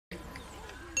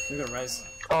We got res.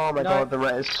 Oh my god, the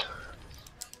res.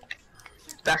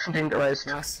 Bastion didn't get res.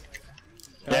 Nice.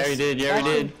 Yeah, he did. Yeah, he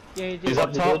did. Yeah, he did. He's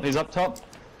up top. He's up top.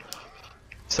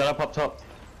 Set up top.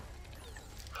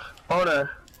 Oh no.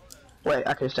 Wait,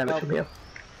 I can just damage from here.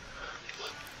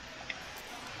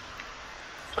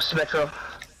 Symmetra.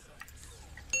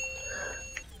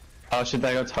 Oh shit,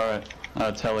 they got turret.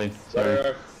 Telly.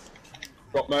 Sorry.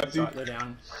 Got Mercy. Right, they're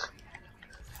down.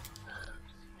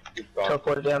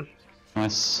 Teleported down.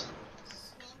 Nice.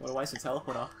 What a waste of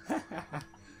teleporter.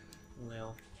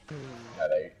 Lil. Yeah,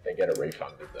 they get a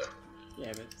refund with it.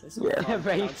 Yeah, but this Yeah.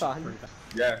 Very fun.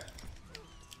 Yeah.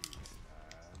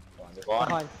 Fine.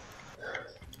 Behind.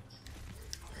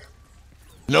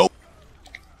 Nope.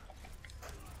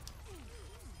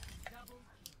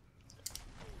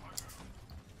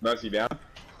 Mercy down.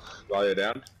 Dahlia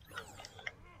down.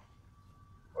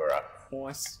 Alright.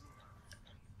 Nice.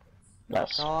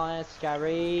 Nice. Nice,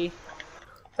 Gary.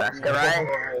 That's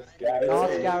right.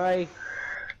 Nice, Gary.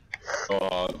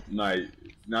 Oh, no.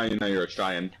 Now you know you're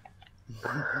Australian.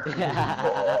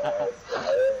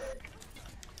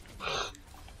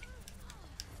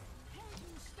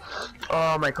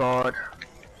 Oh my god.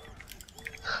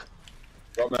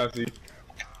 Got Mercy.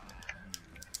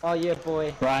 Oh yeah,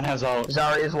 boy. Ryan has ult.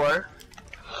 Zara is low.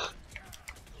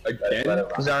 Again?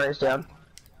 Zara is down.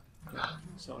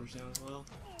 Soldier's down as well.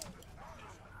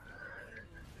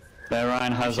 There,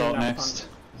 Ryan has ult next.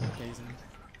 Amazing.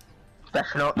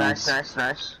 Bastion ult. Nice, Nice. nice,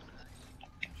 nice.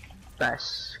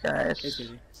 Nice, guys.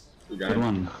 Easy. Good Good game.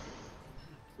 one.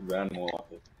 Good round more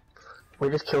like it. We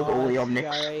just killed all the Nice,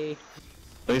 Omnics. Gary.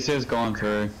 Lucia's gone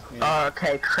through. Yeah.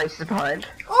 Okay, Trace is behind.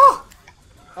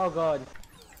 Oh god.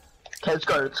 Okay,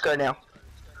 let's go now.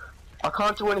 I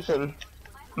can't do anything.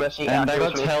 Mercy And they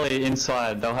out got Telly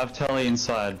inside. They'll have Telly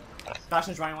inside.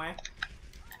 Bastion's running away.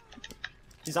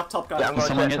 He's up top, guys. Yeah, I'm Can going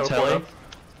someone to get the Telly? teleporter.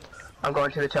 I'm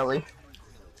going to the telly.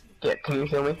 Yeah, can you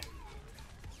heal me?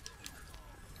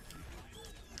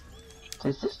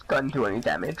 Does this gun do any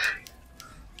damage?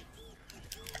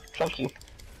 Thank you.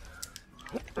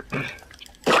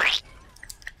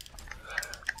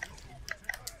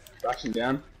 Bashing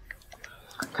down.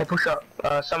 Okay, push up.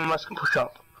 Some of us can push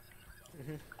up.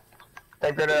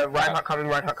 They've got a Reinhardt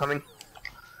coming.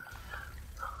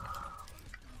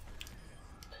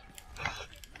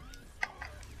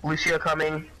 Lucio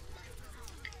coming.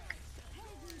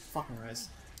 Fucking res.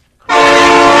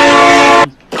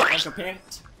 Nice, you're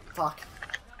panicked. Fuck.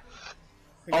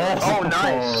 Oh,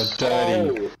 nice.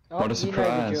 Dirty. Oh, What a you know the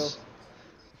surprise.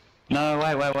 No,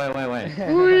 wait.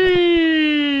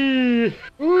 drill.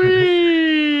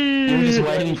 You were just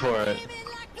waiting for it.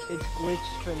 It's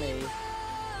glitched for me.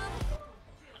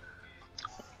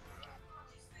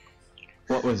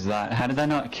 What was that? How did they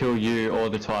not kill you or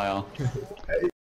the tire?